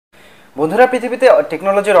বন্ধুরা, পৃথিবীতে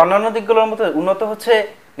টেকনোলজির অন্যান্য দিকগুলোর মতো উন্নত হচ্ছে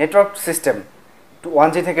নেটওয়ার্ক সিস্টেম।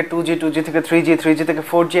 1G থেকে 2G, 2G থেকে 3G, 3G থেকে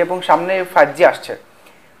 4G এবং সামনে 5G আসছে।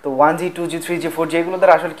 তো 1G, 2G, 3G, 4G এগুলো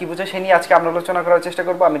দ্বারা আসলে কী বোঝায় সে নিয়ে আজকে আমরা আলোচনা করার চেষ্টা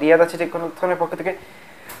করবো। আমি রিয়াদ আছি টেকনোথনের পক্ষ থেকে।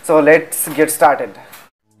 So let's get started.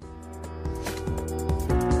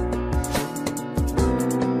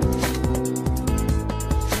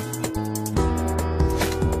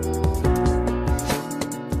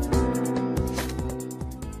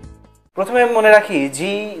 প্রথমে মনে রাখি,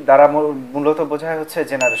 জি দ্বারা মূলত বোঝায় হচ্ছে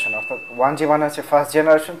জেনারেশন, অর্থাৎ 1G মানে হচ্ছে ফার্স্ট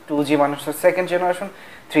জেনারেশন, 2G মানে হচ্ছে second generation,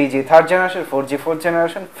 3G third generation, 4G fourth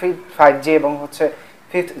generation, 5G এবং হচ্ছে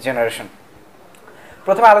ফিফথ জেনারেশন।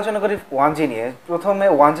 প্রথমে আলোচনা করি 1G নিয়ে। প্রথমে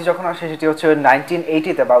 1G যখন আসে সেটি হচ্ছে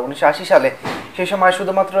 1980-তে বা 1980 সালে। সেই সময়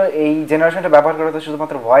শুধুমাত্র এই জেনারেশনটা ব্যবহার করা হতো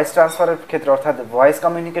শুধুমাত্র ভয়েস ট্রান্সফারের ক্ষেত্রে, অর্থাৎ ভয়েস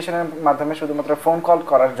কমিউনিকেশনের মাধ্যমে শুধুমাত্র ফোন কল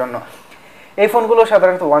করার জন্য। এই ফোনগুলো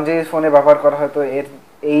সাধারণত 1G ফোনে ব্যবহার করা হতো।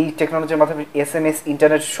 এই টেকনোলজির মাধ্যমে SMS,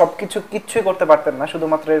 ইন্টারনেট সব কিচ্ছুই করতে পারতেন না,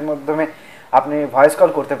 শুধুমাত্র এর মাধ্যমে আপনি ভয়েস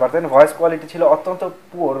কল করতে পারতেন। ভয়েস কোয়ালিটি ছিল অত্যন্ত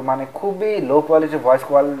পুয়ার, মানে খুবই লো কোয়ালিটির ভয়েস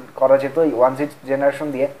কল করা যেত এই 1G জেনারেশন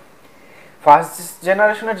দিয়ে। ফার্স্ট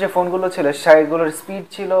জেনারেশনের যে ফোনগুলো ছিল সেগুলোর স্পিড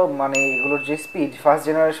ছিল, মানে এগুলোর যে স্পিড, ফার্স্ট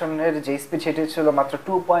জেনারেশনের যে স্পিড সেটি ছিল মাত্র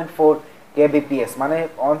 2.4 kbps, মানে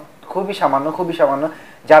খুবই সামান্য,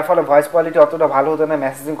 যার ফলে ভয়েস কোয়ালিটি অতটা ভালো হতো না,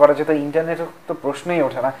 মেসেজিং করা যেত, ইন্টারনেটের তো প্রশ্নই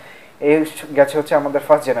ওঠে না। এই গেছে হচ্ছে আমাদের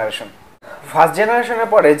ফার্স্ট জেনারেশন। ফার্স্ট জেনারেশনের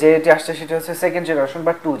পরে যেটি আসছে সেটি হচ্ছে সেকেন্ড জেনারেশন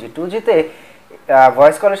বা 2G। 2Gতে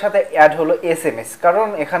ভয়েস কলের সাথে অ্যাড হলো SMS, কারণ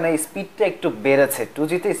এখানে স্পিডটা একটু বেড়েছে।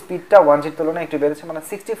 2Gতে স্পিডটা 1Gর তুলনায় একটু বেড়েছে, মানে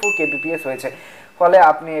 64 kbps হয়েছে। ফলে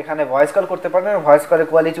আপনি এখানে ভয়েস কল করতে পারবেন। ভয়েস কলের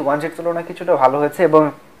কোয়ালিটি 1Gর তুলনায় কিছুটা ভালো হয়েছে এবং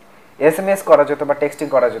SMS করা যেত বা টেক্সটিং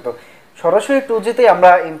করা যেত। সরাসরি 2Gতে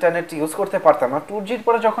আমরা ইন্টারনেট ইউজ করতে পারতাম না। 2Gর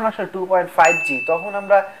পরে যখন আসলে 2.5G, তখন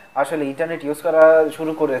আমরা আসলে ইন্টারনেট ইউজ করা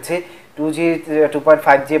শুরু করেছি। 2G,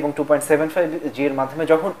 2.5G এবং 2.75Gর মাধ্যমে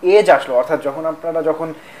যখন এজ আসলো, অর্থাৎ যখন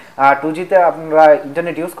 2Gতে আমরা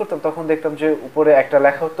ইন্টারনেট ইউজ করতাম, তখন দেখতাম যে উপরে একটা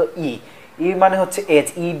লেখা হতো মানে হচ্ছে এজ,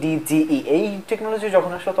 EDGE। এই টেকনোলজি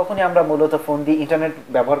যখন আসলো তখনই আমরা মূলত ফোন দিয়ে ইন্টারনেট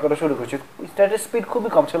ব্যবহার করা শুরু করছি। ইন্টারনেটের স্পিড খুবই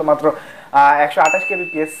কম ছিল, মাত্র 128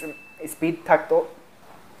 kbps স্পিড থাকতো।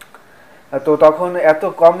 তো তখন এত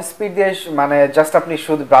কম স্পিড দিয়ে মানে জাস্ট আপনি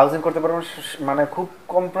শুধু ব্রাউজিং করতে পারবেন, মানে খুব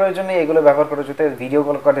কম প্রয়োজনে এগুলো ব্যবহার করা যেত। ভিডিও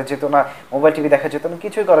কল করা যেত না, মোবাইল টিভি দেখা যেত না,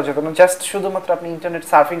 কিছুই করা যেত না। জাস্ট শুধুমাত্র আপনি ইন্টারনেট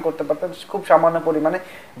সার্ফিং করতে পারতেন খুব সামান্য পরিমাণে।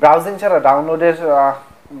 ব্রাউজিং ছাড়া ডাউনলোডের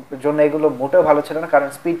জন্য এগুলো মোটেও ভালো ছিল না, কারণ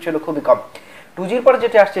স্পিড ছিল খুবই কম। 2Gর পরে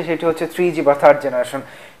যেটি আসছে সেটি হচ্ছে 3G বা থার্ড জেনারেশন।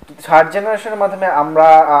 থার্ড জেনারেশনের মাধ্যমে আমরা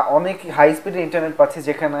অনেক হাই স্পিডের ইন্টারনেট পাচ্ছি,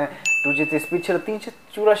 যেখানে 2Gতে স্পিড ছিল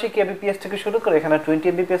 384 kbps থেকে শুরু করে এখানে 20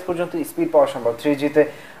 mbps পর্যন্ত স্পিড পাওয়া সম্ভব। 3Gতে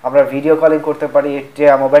আমরা ভিডিও কলিং করতে পারি,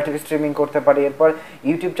 মোবাইল টিভি স্ট্রিমিং করতে পারি, এরপর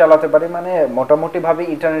ইউটিউব চালাতে পারি, মানে মোটামুটিভাবে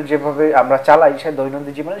ইন্টারনেট যেভাবে আমরা চালাই সে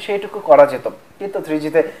দৈনন্দিন জীবনে সেইটুকু করা যেত। কিন্তু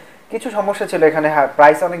 3Gতে কিছু সমস্যা ছিল। এখানে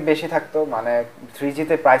প্রাইস অনেক বেশি থাকতো, মানে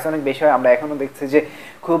 3Gতে প্রাইস অনেক বেশি হয়। আমরা এখনও দেখছি যে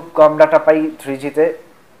খুব কম ডাটা পাই 3Gতে,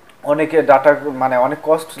 অনেকে ডাটা মানে অনেক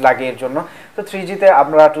কস্ট লাগে এর জন্য। তো 3Gতে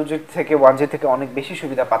আমরা 2G থেকে 1G থেকে অনেক বেশি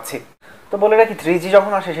সুবিধা পাচ্ছি। তো বলে রাখি, 3G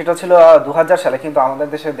যখন আসে সেটা ছিল 2000 সালে, কিন্তু আমাদের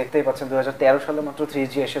দেশে দেখতেই পাচ্ছেন 2013 সালে মাত্র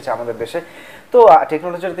 3G এসেছে আমাদের দেশে। তো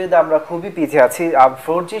টেকনোলজির দিকে আমরা খুবই পিছিয়ে আছি।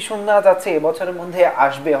 4G শোনা যাচ্ছে এবছরের মধ্যে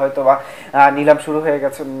আসবে হয়তো, বা নিলাম শুরু হয়ে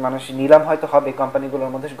গেছে, মানে নিলাম হয়তো হবে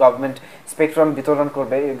কোম্পানিগুলোর মধ্যে, গভর্নমেন্ট স্পেকট্রাম বিতরণ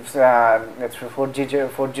করবে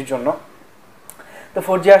 4Gর জন্য। তো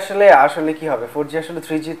 4G আসলে কি হবে, 4G আসলে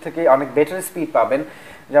 3G থেকে অনেক বেটার স্পিড পাবেন।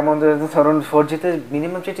 যেমন ধরুন 4Gতে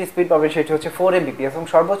মিনিমাম যেটি স্পিড পাবেন সেটি হচ্ছে 4 mbps এবং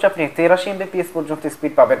সর্বোচ্চ আপনি 83 mbps পর্যন্ত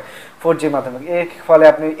স্পিড পাবেন 4Gর মাধ্যমে। এর ফলে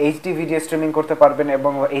আপনি HD ভিডিও স্ট্রিমিং করতে পারবেন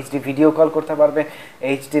এবং HD ভিডিও কল করতে পারবেন,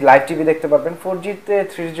 HD লাইভ টিভি দেখতে পারবেন। 4Gতে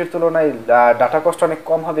 3Gর তুলনায় ডাটা কস্ট অনেক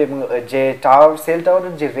কম হবে এবং যে সেল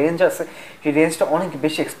টাওয়ারের যে রেঞ্জ আছে সেই রেঞ্জটা অনেক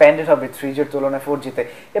বেশি এক্সপ্যান্ডেড হবে 3Gর তুলনায় 4Gতে,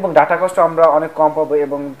 এবং ডাটা কস্ট আমরা অনেক কম পাবো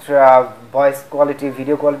এবং ভয়েস কোয়ালিটি,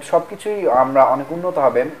 ভিডিও কোয়ালিটি সব কিছুই আমরা অনেক উন্নত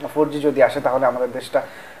হবে। 4G যদি আসে তাহলে আমাদের দেশটা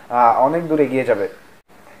অনেক দূরে এগিয়ে যাবে।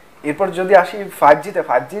 এরপর যদি আসি 5Gতে,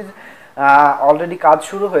 5Gর অলরেডি কাজ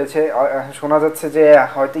শুরু হয়েছে। শোনা যাচ্ছে যে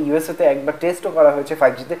হয়তো ইউএসএতে একবার টেস্টও করা হয়েছে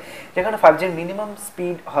 5Gতে, যেখানে 5Gর মিনিমাম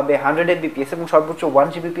স্পিড হবে 100 mbps এবং সর্বোচ্চ 1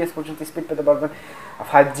 gbps পর্যন্ত স্পিড পেতে পারবেন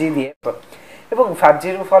 5G দিয়ে। এবং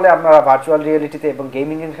 5Gর ফলে আপনারা ভার্চুয়াল রিয়েলিটিতে এবং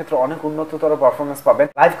গেমিংয়ের ক্ষেত্রে অনেক উন্নততর পারফরমেন্স পাবেন।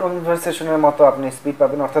 লাইভ কনভারসেশনের মতো আপনি স্পিড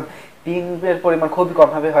পাবেন, অর্থাৎ পিংয়ের পরিমাণ খুবই কম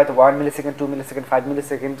হবে, হয়তো 1 মিলিসেকেন্ড, 2 মিলিসেকেন্ড, 5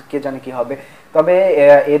 মিলিসেকেন্ড, কে জানে কি হবে। তবে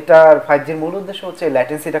এটার 5Gর মূল উদ্দেশ্য হচ্ছে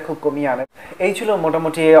ল্যাটেন্সিটা খুব কমিয়ে আনে। এই ছিল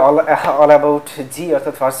মোটামুটি অল অ্যাবাউট জি,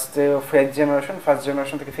 অর্থাৎ ফার্স্ট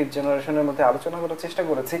জেনারেশন থেকে ফিফথ জেনারেশনের মধ্যে আলোচনা করার চেষ্টা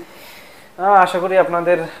করেছি। আশা করি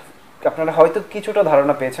আপনাদের আপনারা হয়তো কিছুটা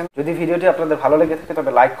ধারণা পেয়েছেন। যদি ভিডিওটি আপনাদের ভালো লেগে থাকে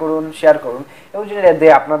তবে লাইক করুন, শেয়ার করুন, এবং যদি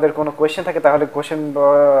আপনাদের কোনো কোয়েশ্চেন থাকে তাহলে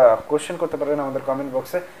কোয়েশ্চেন করতে পারেন আমাদের কমেন্ট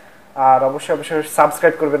বক্সে। আর অবশ্যই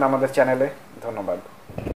সাবস্ক্রাইব করবেন আমাদের চ্যানেলে। ধন্যবাদ।